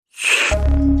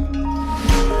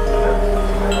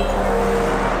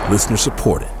Listener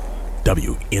supported.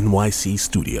 WNYC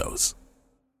Studios.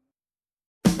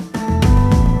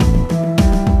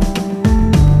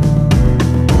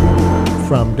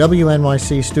 From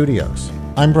WNYC Studios,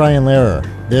 I'm Brian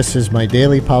Lehrer. This is my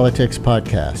daily politics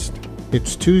podcast.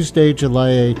 It's Tuesday,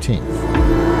 July 18th.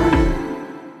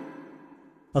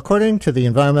 According to the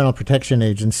Environmental Protection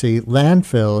Agency,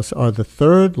 landfills are the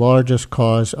third largest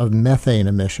cause of methane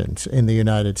emissions in the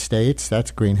United States.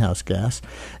 That's greenhouse gas.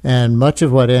 And much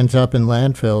of what ends up in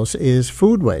landfills is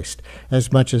food waste.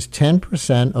 As much as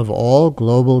 10% of all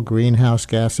global greenhouse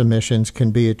gas emissions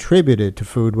can be attributed to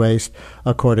food waste,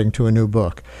 according to a new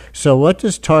book. So what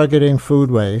does targeting food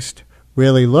waste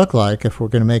really look like if we're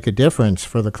going to make a difference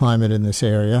for the climate in this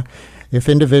area, if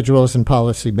individuals and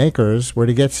policymakers were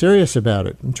to get serious about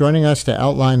it? Joining us to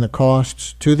outline the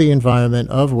costs to the environment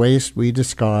of waste we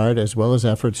discard, as well as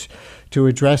efforts to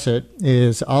address it,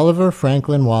 is Oliver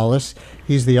Franklin-Wallis.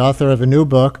 He's the author of a new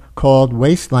book called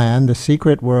Wasteland, The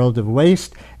Secret World of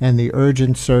Waste and the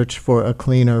Urgent Search for a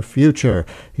Cleaner Future.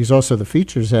 He's also the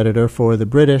features editor for the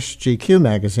British GQ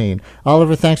magazine.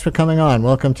 Oliver, thanks for coming on.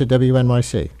 Welcome to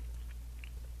WNYC.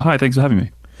 Hi, thanks for having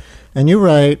me. And you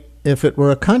write, if it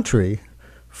were a country,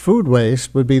 food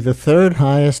waste would be the third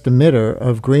highest emitter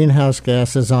of greenhouse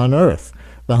gases on Earth,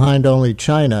 behind only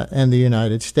China and the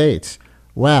United States.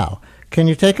 Wow. Can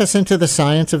you take us into the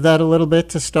science of that a little bit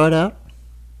to start out?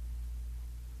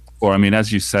 Or, I mean,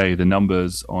 as you say, the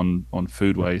numbers on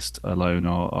food waste alone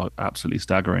are absolutely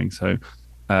staggering. So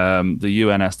the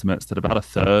UN estimates that about a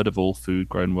third of all food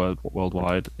grown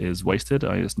worldwide is wasted,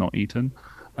 it's not eaten.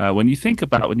 When you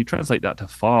translate that to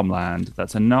farmland,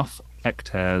 that's enough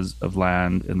hectares of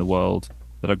land in the world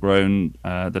that are grown,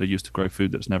 that are used to grow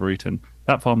food that's never eaten.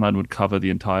 That farmland would cover the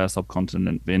entire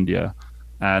subcontinent of India,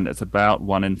 and it's about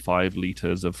 1 in 5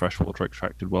 liters of fresh water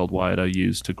extracted worldwide are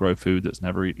used to grow food that's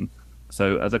never eaten.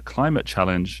 So as a climate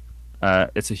challenge,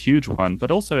 it's a huge one,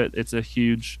 but also it's a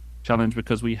huge challenge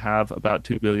because we have about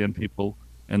 2 billion people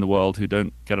in the world who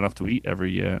don't get enough to eat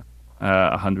every year.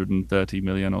 130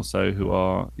 million or so who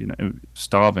are,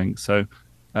 starving. So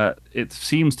it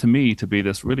seems to me to be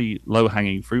this really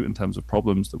low-hanging fruit in terms of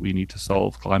problems that we need to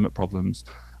solve, climate problems,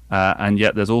 and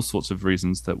yet there's all sorts of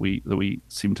reasons that we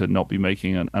seem to not be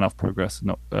making enough progress,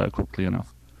 not quickly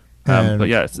enough. But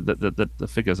yeah, the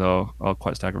figures are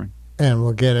quite staggering. And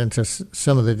we'll get into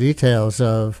some of the details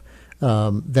of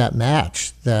that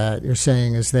match that you're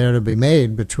saying is there to be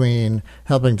made between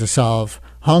helping to solve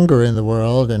hunger in the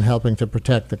world and helping to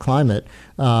protect the climate.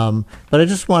 But I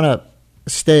just want to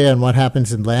stay on what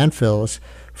happens in landfills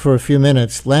for a few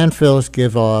minutes. Landfills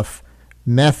give off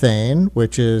methane,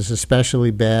 which is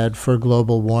especially bad for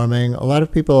global warming. A lot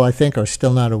of people, I think, are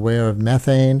still not aware of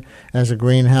methane as a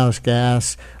greenhouse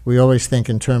gas. We always think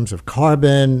in terms of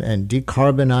carbon and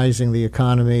decarbonizing the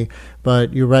economy,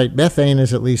 but you're right, methane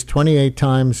is at least 28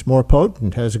 times more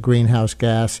potent as a greenhouse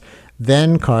gas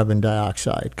than carbon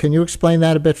dioxide. Can you explain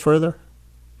that a bit further?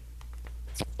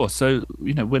 So,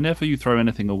 whenever you throw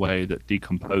anything away that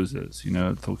decomposes,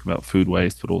 talking about food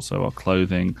waste, but also our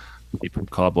clothing, paper,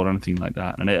 cardboard, anything like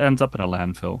that, and it ends up in a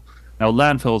landfill. Now,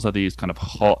 landfills are these kind of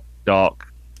hot,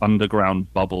 dark,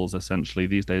 underground bubbles, essentially.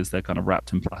 These days, they're kind of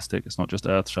wrapped in plastic. It's not just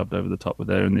earth shoved over the top, but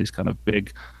they're in these kind of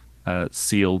big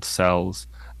sealed cells.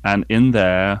 And in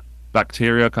there,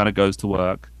 bacteria kind of goes to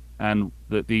work, and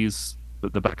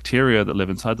the bacteria that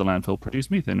live inside the landfill produce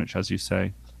methane, which, as you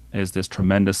say, is this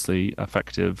tremendously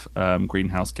effective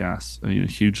greenhouse gas,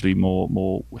 hugely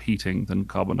more heating than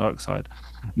carbon dioxide.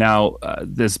 Now,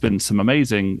 there's been some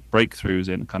amazing breakthroughs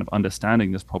in kind of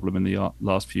understanding this problem in the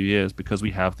last few years, because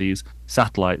we have these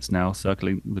satellites now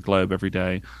circling the globe every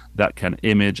day that can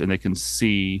image and they can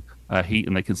see heat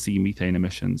and they can see methane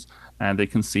emissions. And they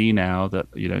can see now that,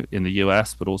 in the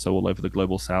US, but also all over the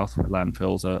global south, where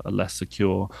landfills are less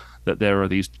secure, that there are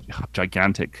these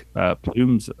gigantic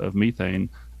plumes of methane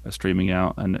streaming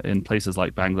out. And in places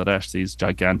like Bangladesh, these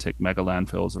gigantic mega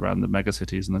landfills around the mega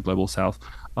cities in the global south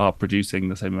are producing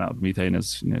the same amount of methane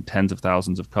as tens of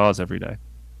thousands of cars every day.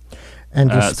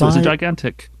 And so it's a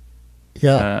gigantic...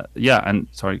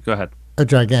 Sorry, go ahead. A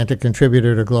gigantic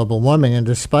contributor to global warming. And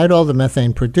despite all the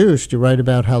methane produced, you write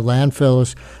about how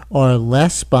landfills are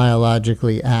less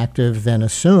biologically active than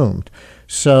assumed.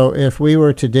 So if we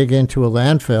were to dig into a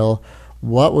landfill,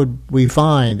 what would we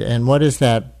find? And what is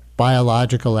that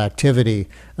biological activity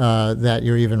that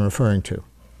you're even referring to?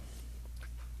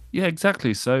 Yeah,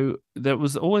 exactly. So there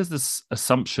was always this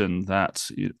assumption that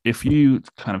if you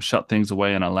kind of shut things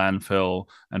away in a landfill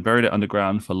and buried it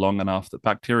underground for long enough, that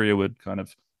bacteria would kind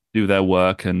of do their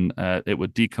work and it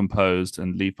would decompose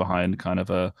and leave behind kind of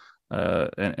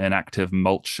an active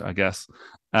mulch, I guess.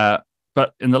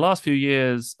 But in the last few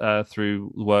years,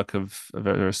 through the work of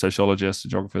various sociologists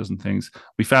and geographers and things,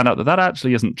 we found out that that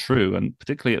actually isn't true. And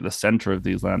particularly at the center of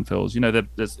these landfills,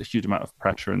 there's a huge amount of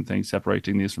pressure and things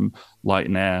separating these from light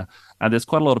and air. And there's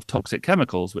quite a lot of toxic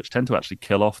chemicals, which tend to actually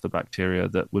kill off the bacteria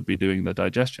that would be doing the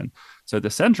digestion. So the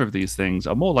center of these things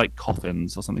are more like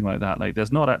coffins or something like that. Like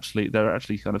they're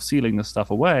actually kind of sealing this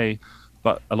stuff away,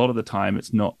 but a lot of the time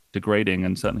it's not degrading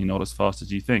and certainly not as fast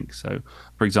as you think. So,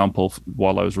 for example,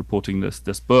 while I was reporting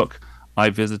this book,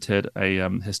 I visited a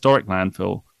historic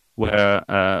landfill where,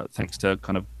 thanks to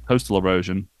kind of coastal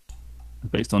erosion,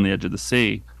 based on the edge of the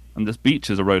sea, and this beach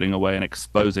is eroding away and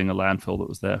exposing a landfill that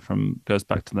was there from goes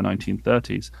back to the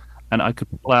 1930s, and I could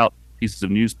pull out pieces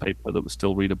of newspaper that was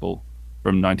still readable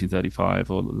from 1935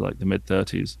 or like the mid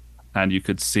 30s, and you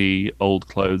could see old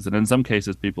clothes, and in some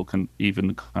cases people can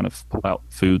even kind of pull out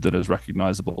food that is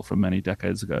recognizable from many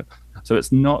decades ago. So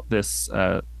it's not this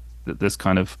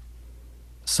kind of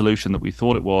solution that we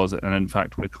thought it was, and in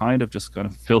fact we're kind of just kind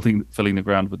of filling the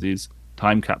ground with these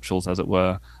time capsules, as it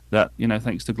were, that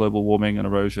thanks to global warming and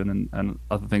erosion and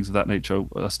other things of that nature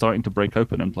are starting to break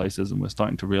open in places, and we're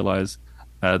starting to realize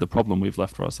the problem we've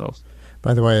left for ourselves.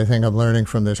 By the way, I think I'm learning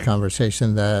from this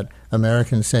conversation that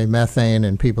Americans say methane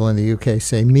and people in the UK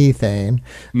say methane.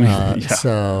 Yeah.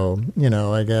 So,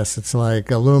 I guess it's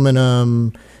like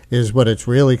aluminum is what it's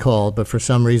really called, but for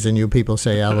some reason you people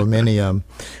say aluminium,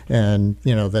 and,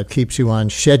 that keeps you on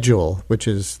schedule, which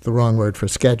is the wrong word for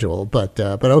schedule, but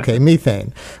okay,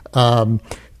 methane.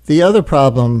 The other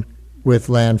problem with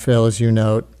landfill, as you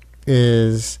note,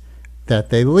 is that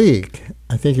they leak.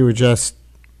 I think you were just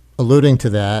alluding to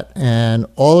that, and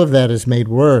all of that is made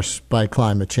worse by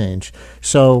climate change.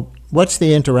 So what's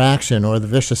the interaction or the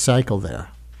vicious cycle there?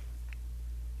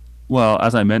 Well,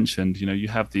 as I mentioned, you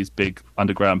have these big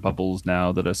underground bubbles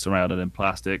now that are surrounded in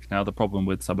plastic. Now, the problem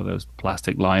with some of those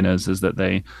plastic liners is that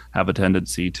they have a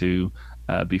tendency to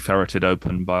be ferreted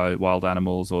open by wild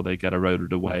animals, or they get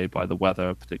eroded away by the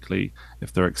weather, particularly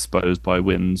if they're exposed by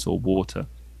winds or water.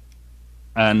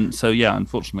 And so, yeah,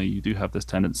 unfortunately, you do have this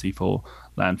tendency for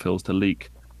landfills to leak.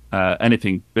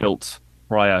 Anything built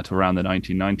prior to around the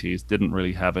 1990s didn't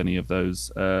really have any of those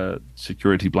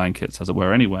security blankets, as it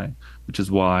were, anyway, which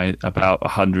is why about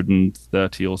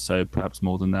 130 or so, perhaps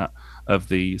more than that, of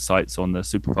the sites on the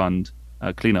Superfund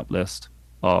cleanup list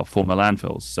are former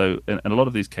landfills. So in a lot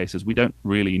of these cases, we don't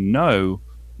really know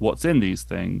what's in these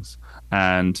things.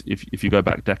 And if you go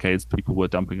back decades, people were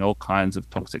dumping all kinds of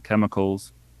toxic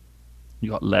chemicals. You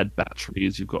got lead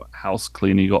batteries, you've got house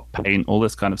cleaner, you got paint, all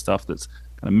this kind of stuff that's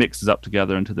kind of mixes up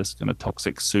together into this kind of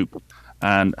toxic soup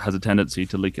and has a tendency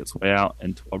to leak its way out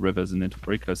into our rivers and into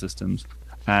our ecosystems.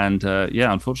 And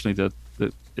unfortunately,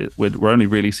 we're only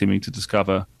really seeming to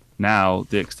discover now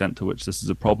the extent to which this is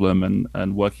a problem,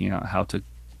 and working out how to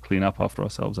clean up after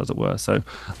ourselves, as it were. So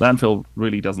landfill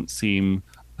really doesn't seem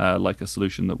like a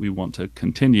solution that we want to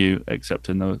continue, except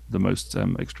in the most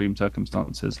extreme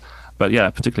circumstances. But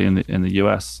yeah, particularly in the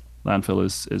US, landfill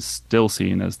is still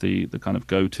seen as the kind of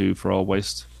go-to for our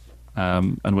waste,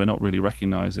 and we're not really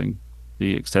recognizing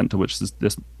the extent to which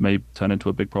this may turn into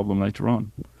a big problem later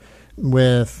on.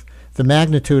 With the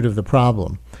magnitude of the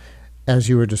problem, as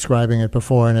you were describing it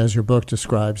before and as your book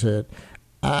describes it,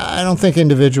 I don't think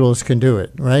individuals can do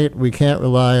it, right? We can't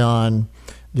rely on,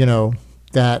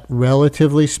 that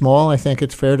relatively small, I think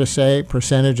it's fair to say,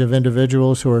 percentage of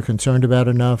individuals who are concerned about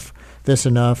enough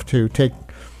to take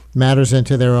matters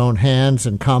into their own hands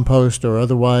and compost or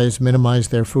otherwise minimize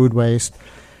their food waste.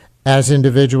 As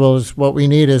individuals, what we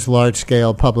need is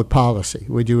large-scale public policy.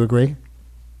 Would you agree?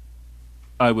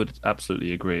 I would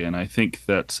absolutely agree. And I think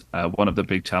that one of the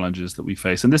big challenges that we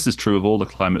face, and this is true of all the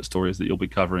climate stories that you'll be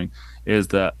covering, is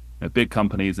that big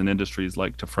companies and industries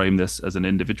like to frame this as an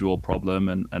individual problem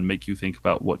and make you think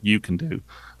about what you can do,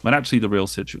 when actually the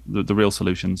real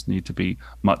solutions need to be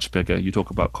much bigger. You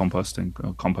talk about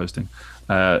composting.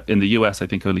 In the US, I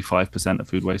think only 5% of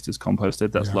food waste is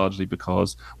composted. That's largely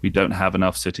because we don't have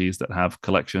enough cities that have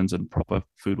collections and proper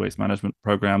food waste management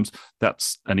programs.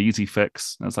 That's an easy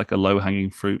fix. That's like a low-hanging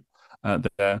fruit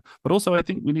there. But also, I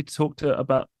think we need to talk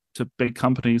to big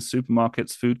companies,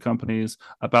 supermarkets, food companies,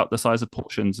 about the size of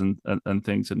portions and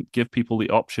things, and give people the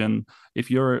option. If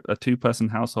you're a two-person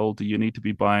household, do you need to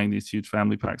be buying these huge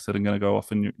family packs that are going to go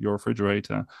off in your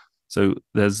refrigerator? So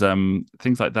there's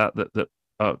things like that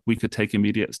we could take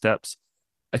immediate steps.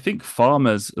 I think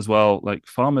farmers as well, like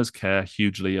farmers care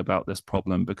hugely about this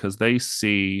problem because they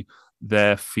see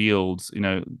their fields,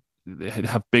 they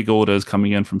have big orders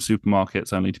coming in from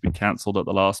supermarkets only to be cancelled at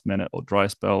the last minute, or dry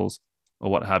spells, or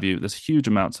what have you. There's huge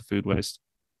amounts of food waste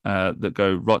that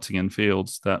go rotting in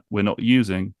fields that we're not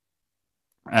using.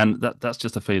 And that's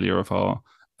just a failure of our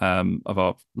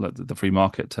like, the free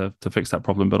market to fix that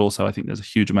problem. But also, I think there's a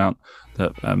huge amount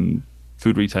that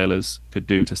food retailers could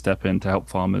do to step in to help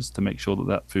farmers to make sure that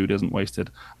that food isn't wasted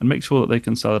and make sure that they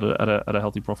can sell it at a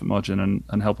healthy profit margin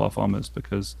and help our farmers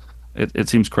because it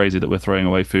seems crazy that we're throwing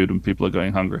away food when people are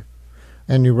going hungry.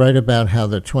 And you write about how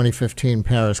the 2015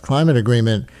 Paris Climate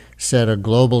Agreement set a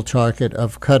global target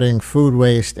of cutting food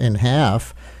waste in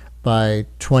half by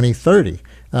 2030.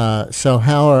 So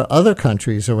how are other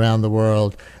countries around the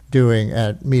world doing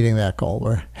at meeting that goal?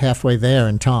 We're halfway there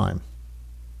in time.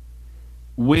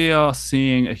 We are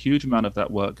seeing a huge amount of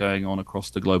that work going on across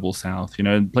the global south. You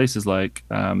know, in places like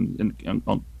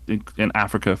in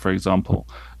Africa, for example,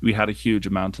 we had a huge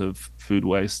amount of food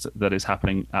waste that is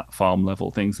happening at farm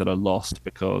level, things that are lost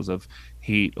because of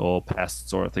heat or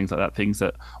pests or things like that,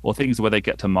 things where they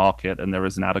get to market and there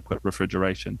is inadequate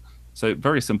refrigeration. So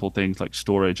very simple things like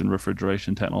storage and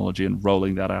refrigeration technology and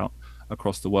rolling that out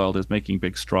across the world is making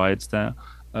big strides there.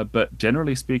 But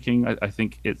generally speaking, I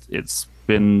think it's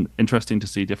been interesting to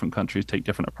see different countries take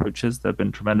different approaches. There have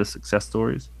been tremendous success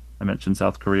stories. I mentioned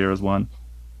South Korea as one.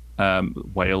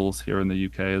 Wales here in the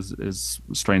UK is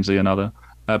strangely another.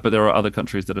 But there are other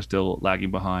countries that are still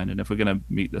lagging behind. And if we're going to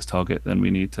meet this target, then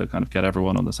we need to kind of get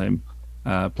everyone on the same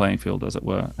playing field, as it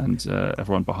were, and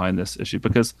everyone behind this issue.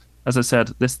 Because, as I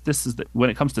said, this is when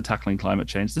it comes to tackling climate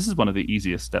change, this is one of the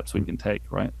easiest steps we can take.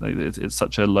 Right? Like, it's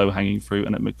such a low hanging fruit,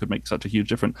 and it could make such a huge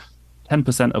difference.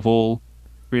 10% of all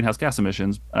greenhouse gas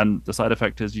emissions, and the side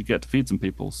effect is you get to feed some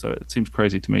people. So it seems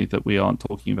crazy to me that we aren't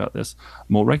talking about this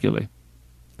more regularly.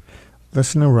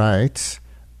 Listener writes,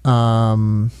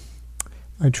 I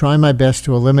try my best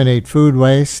to eliminate food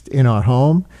waste in our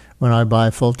home. When I buy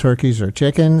full turkeys or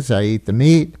chickens, I eat the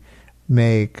meat,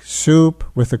 make soup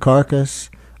with the carcass,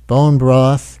 bone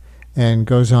broth, and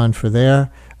goes on for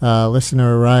there.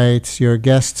 Listener writes, your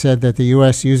guest said that the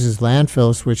U.S. uses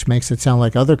landfills, which makes it sound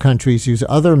like other countries use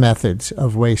other methods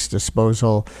of waste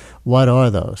disposal. What are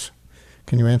those?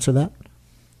 Can you answer that?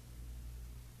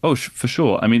 Oh, for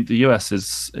sure. I mean, the US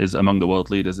is among the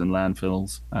world leaders in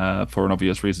landfills for an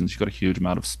obvious reason. You've got a huge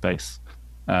amount of space,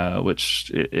 which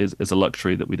is a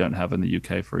luxury that we don't have in the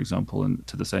UK, for example, and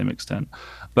to the same extent.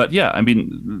 But yeah, I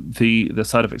mean, the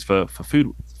side effects for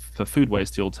food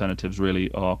waste, the alternatives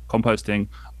really are composting,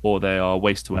 or they are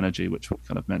waste to energy, which we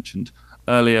kind of mentioned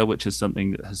earlier, which is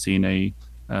something that has seen a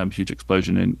huge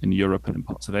explosion in Europe and in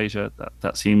parts of Asia.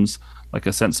 That seems like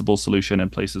a sensible solution in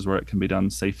places where it can be done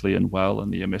safely and well,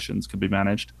 and the emissions can be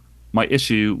managed. My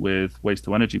issue with waste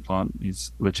to energy plant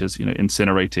which is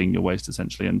incinerating your waste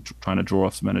essentially and trying to draw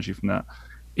off some energy from that,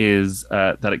 is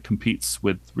that it competes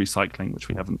with recycling, which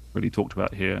we haven't really talked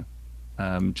about here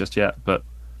just yet. But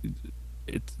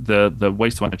the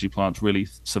waste to energy plants really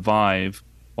survive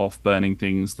off burning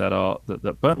things that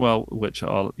burn well, which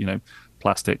are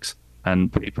plastics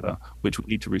and paper, which we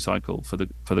need to recycle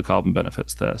for the carbon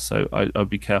benefits there. So I'd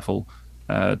be careful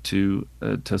to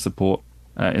support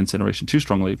incineration too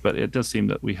strongly, but it does seem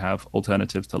that we have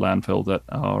alternatives to landfill that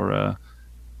are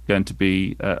going to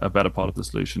be a better part of the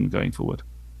solution going forward.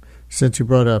 Since you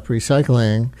brought up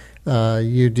recycling,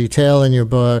 you detail in your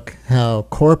book how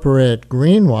corporate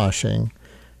greenwashing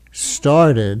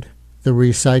started the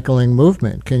recycling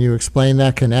movement. Can you explain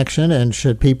that connection? And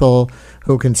should people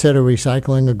who consider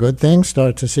recycling a good thing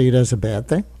start to see it as a bad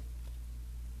thing?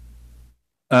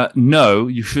 No,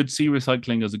 you should see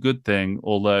recycling as a good thing,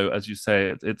 although, as you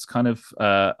say, it's kind of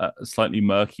a slightly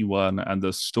murky one, and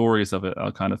the stories of it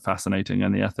are kind of fascinating,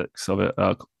 and the ethics of it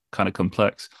are kind of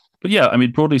complex. But yeah, I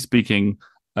mean, broadly speaking,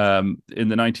 in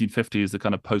the 1950s, the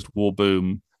kind of post-war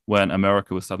boom, when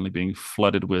America was suddenly being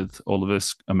flooded with all of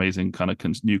this amazing kind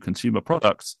of new consumer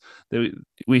products,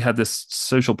 we had this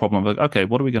social problem of like, okay,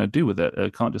 what are we going to do with it?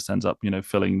 It can't just end up,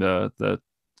 filling the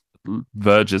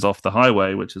verges off the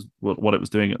highway, which is what it was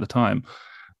doing at the time.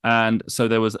 And so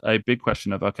there was a big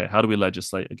question of, okay, how do we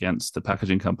legislate against the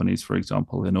packaging companies, for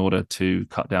example, in order to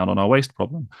cut down on our waste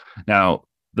problem? Now,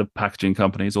 the packaging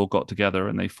companies all got together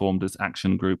and they formed this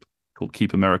action group called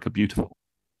Keep America Beautiful.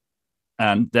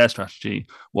 And their strategy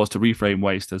was to reframe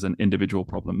waste as an individual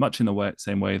problem, much in the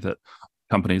same way that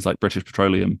companies like British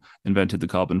Petroleum invented the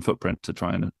carbon footprint to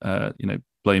try and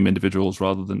blame individuals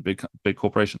rather than big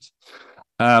corporations.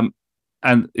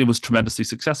 And it was tremendously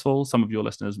successful. Some of your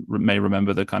listeners may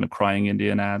remember the kind of crying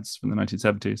Indian ads from the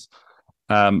 1970s.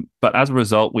 But as a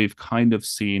result, we've kind of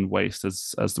seen waste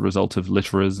as the result of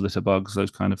litterers, litter bugs, those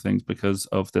kind of things, because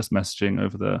of this messaging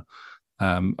over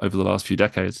the last few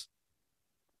decades.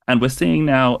 And we're seeing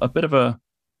now a bit of a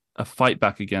a fight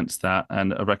back against that,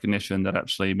 and a recognition that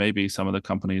actually maybe some of the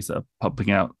companies that are pumping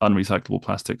out unrecyclable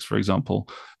plastics, for example,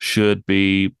 should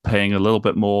be paying a little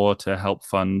bit more to help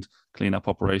fund cleanup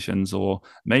operations, or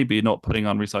maybe not putting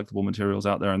unrecyclable materials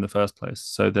out there in the first place.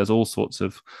 So there's all sorts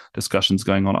of discussions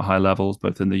going on at high levels,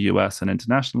 both in the US and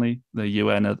internationally. The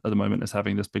UN at the moment is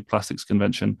having this big plastics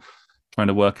convention, trying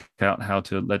to work out how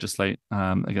to legislate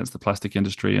against the plastic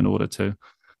industry in order to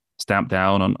stamp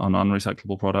down on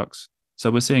unrecyclable products. So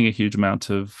we're seeing a huge amount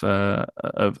of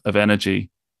energy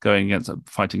going against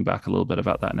fighting back a little bit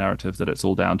about that narrative that it's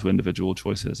all down to individual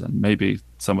choices, and maybe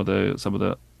some of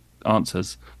the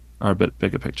answers are a bit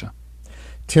bigger picture.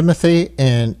 Timothy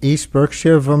in East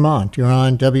Berkshire, Vermont. You're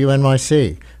on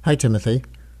WNYC. Hi, Timothy.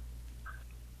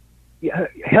 Yeah,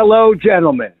 hello,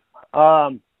 gentlemen.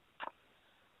 Hi.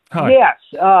 Yes,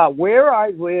 where I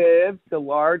live, the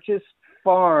largest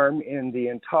farm in the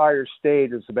entire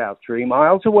state is about 3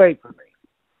 miles away from me.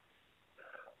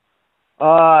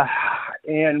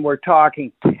 And we're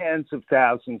talking tens of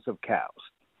thousands of cows.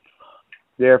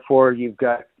 Therefore, you've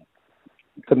got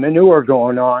the manure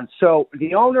going on. So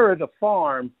the owner of the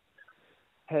farm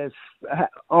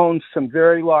owns some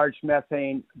very large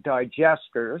methane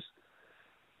digesters,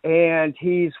 and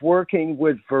he's working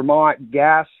with Vermont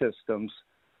Gas Systems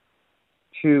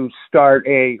to start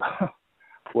a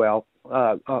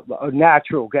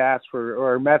natural gas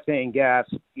or methane gas,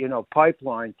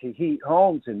 pipeline to heat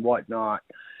homes and whatnot,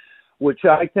 which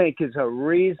I think is a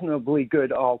reasonably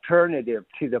good alternative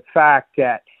to the fact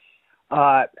that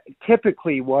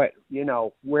typically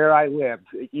where I live,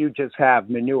 you just have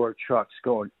manure trucks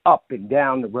going up and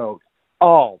down the road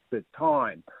all the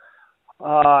time.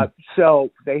 So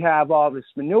they have all this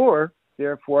manure,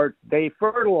 therefore they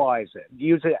fertilize it,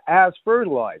 use it as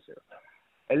fertilizer.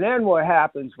 And then what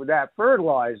happens with that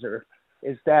fertilizer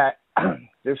is that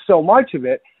there's so much of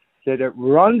it that it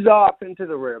runs off into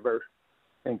the river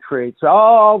and creates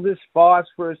all this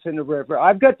phosphorus in the river.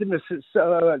 I've got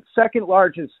the second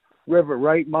largest river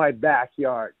right in my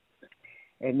backyard,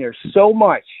 and there's so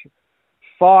much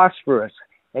phosphorus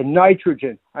and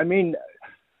nitrogen. I mean,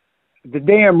 the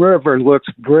damn river looks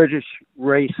British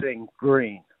racing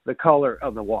green, the color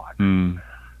of the water.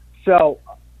 So,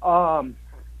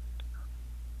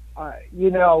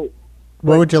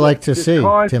 what would you like to see,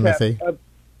 Timothy?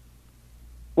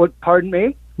 Pardon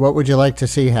me? What would you like to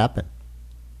see happen?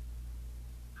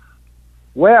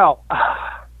 Well,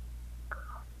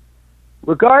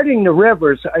 regarding the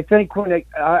rivers, I think when they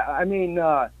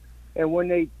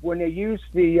use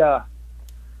the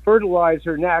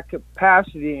fertilizer in that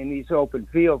capacity in these open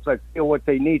fields, I feel what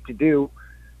they need to do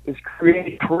is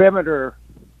create a perimeter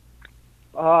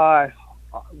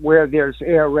where there's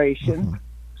aeration,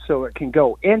 so it can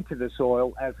go into the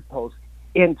soil as opposed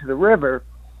into the river,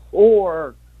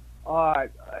 or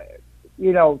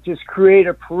just create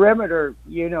a perimeter.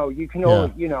 You can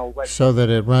only, so that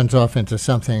it runs off into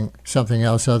something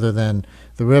else other than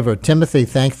the river. Timothy,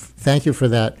 thank you for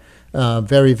that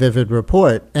very vivid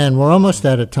report. And we're almost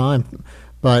out of time,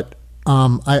 but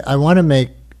I want to make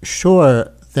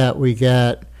sure that we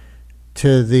get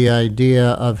to the idea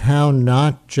of how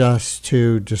not just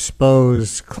to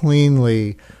dispose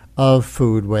cleanly of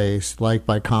food waste, like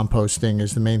by composting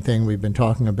is the main thing we've been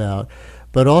talking about,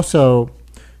 but also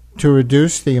to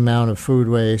reduce the amount of food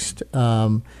waste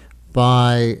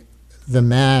by the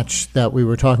match that we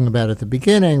were talking about at the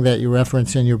beginning that you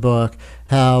reference in your book,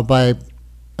 how by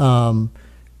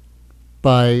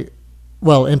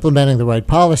implementing the right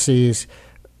policies,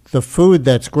 the food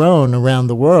that's grown around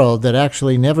the world that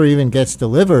actually never even gets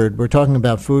delivered, we're talking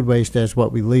about food waste as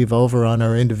what we leave over on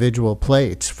our individual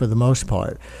plates for the most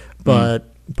part. But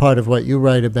part of what you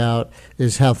write about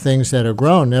is how things that are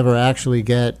grown never actually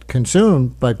get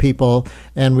consumed by people,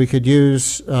 and we could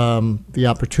use the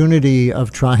opportunity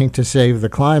of trying to save the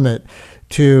climate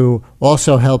to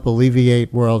also help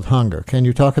alleviate world hunger. Can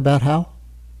you talk about how?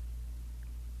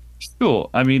 Sure.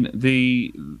 I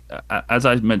mean, as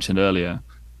I mentioned earlier,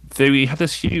 we have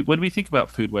this huge, when we think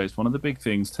about food waste, one of the big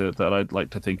things that I'd like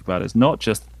to think about is not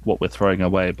just what we're throwing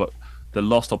away, but the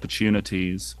lost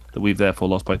opportunities that we've therefore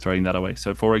lost by throwing that away.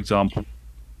 So, for example,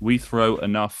 we throw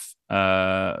enough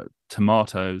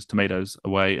tomatoes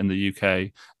away in the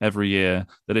UK every year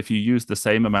that if you use the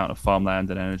same amount of farmland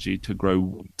and energy to grow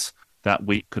wheat, that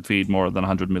wheat could feed more than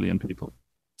 100 million people.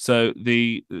 So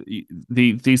these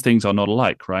things are not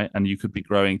alike, right? And you could be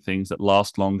growing things that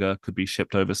last longer, could be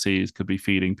shipped overseas, could be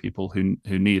feeding people who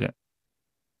need it.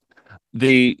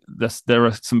 There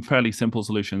are some fairly simple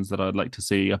solutions that I'd like to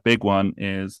see. A big one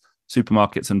is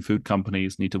supermarkets and food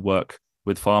companies need to work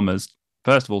with farmers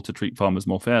first of all, to treat farmers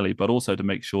more fairly, but also to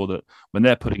make sure that when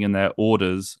they're putting in their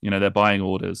orders, their buying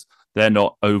orders, they're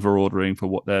not over ordering for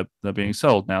what they're being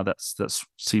sold. Now that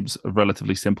seems a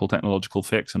relatively simple technological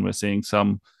fix, and we're seeing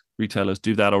some retailers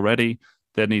do that already.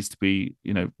 There needs to be,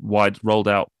 rolled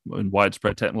out and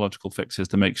widespread technological fixes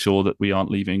to make sure that we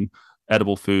aren't leaving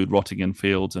edible food rotting in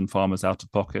fields and farmers out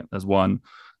of pocket as one.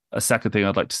 A second thing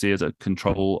I'd like to see is a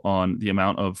control on the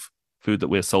amount of food that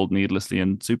we're sold needlessly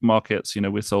in supermarkets.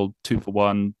 We're sold 2 for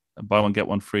 1, buy one get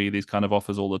one free, these kind of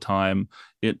offers all the time.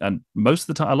 And most of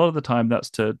the time, a lot of the time, that's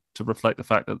to reflect the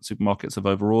fact that supermarkets have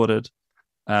overordered.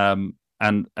 And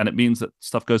it means that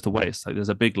stuff goes to waste. Like, there's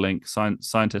a big link.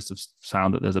 Scientists have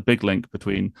found that there's a big link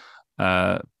between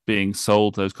being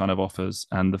sold those kind of offers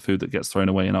and the food that gets thrown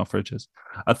away in our fridges.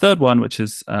 A third one, which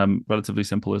is relatively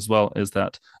simple as well, is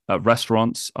that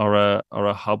restaurants are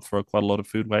a hub for quite a lot of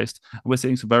food waste. And we're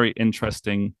seeing some very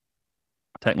interesting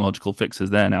technological fixes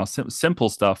there now. Simple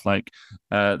stuff like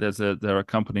there are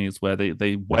companies where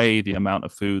they weigh the amount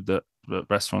of food that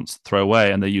restaurants throw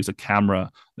away, and they use a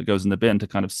camera that goes in the bin to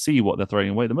kind of see what they're throwing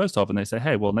away the most of. And they say,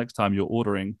 hey, well, next time you're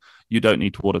ordering, you don't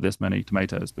need to order this many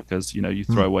tomatoes because you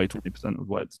throw away 20% of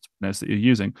what that you're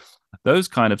using. Those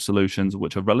kind of solutions,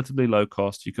 which are relatively low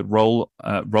cost, you could roll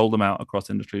them out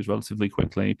across industries relatively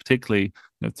quickly. Particularly,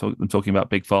 I'm talking about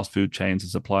big fast food chains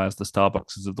and suppliers, the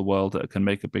Starbucks of the world, that can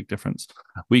make a big difference.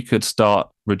 We could start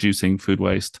reducing food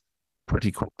waste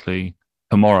pretty quickly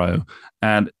tomorrow.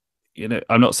 And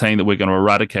I'm not saying that we're going to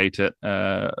eradicate it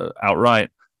outright,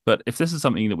 but if this is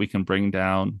something that we can bring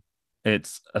down,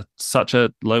 it's such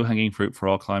a low-hanging fruit for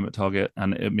our climate target,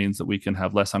 and it means that we can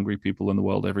have less hungry people in the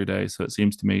world every day. So it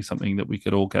seems to me something that we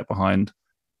could all get behind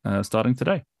starting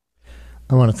today.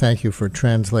 I want to thank you for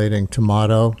translating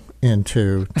tomato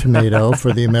into tomato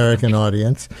for the American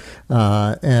audience.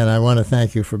 And I want to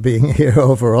thank you for being here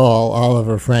overall.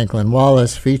 Oliver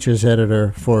Franklin-Wallis, features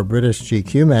editor for British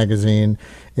GQ magazine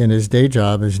in his day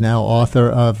job, is now author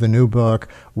of the new book,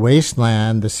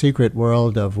 Wasteland, The Secret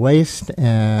World of Waste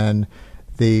and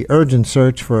the Urgent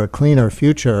Search for a Cleaner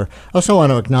Future. I also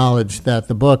want to acknowledge that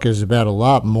the book is about a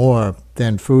lot more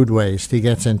than food waste. He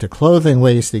gets into clothing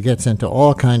waste. He gets into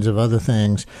all kinds of other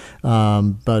things.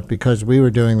 But because we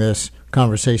were doing this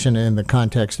conversation in the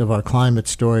context of our climate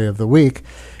story of the week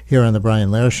here on the Brian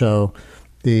Lehrer Show,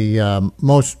 the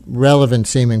most relevant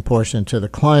seeming portion to the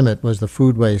climate was the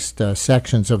food waste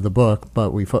sections of the book.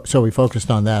 But we focused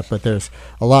on that. But there's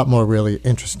a lot more really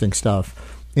interesting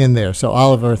stuff in there. So,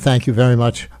 Oliver, thank you very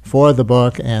much for the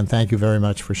book, and thank you very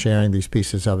much for sharing these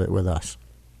pieces of it with us.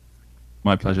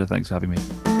 My pleasure. Thanks for having me.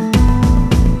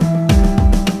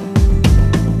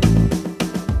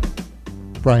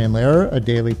 Brian Lehrer, a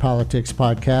daily politics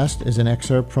podcast, is an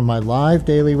excerpt from my live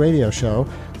daily radio show,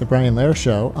 The Brian Lehrer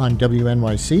Show, on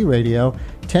WNYC Radio,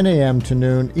 10 a.m. to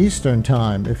noon Eastern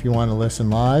Time, if you want to listen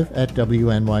live at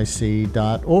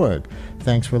wnyc.org.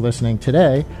 Thanks for listening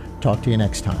today. Talk to you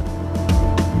next time.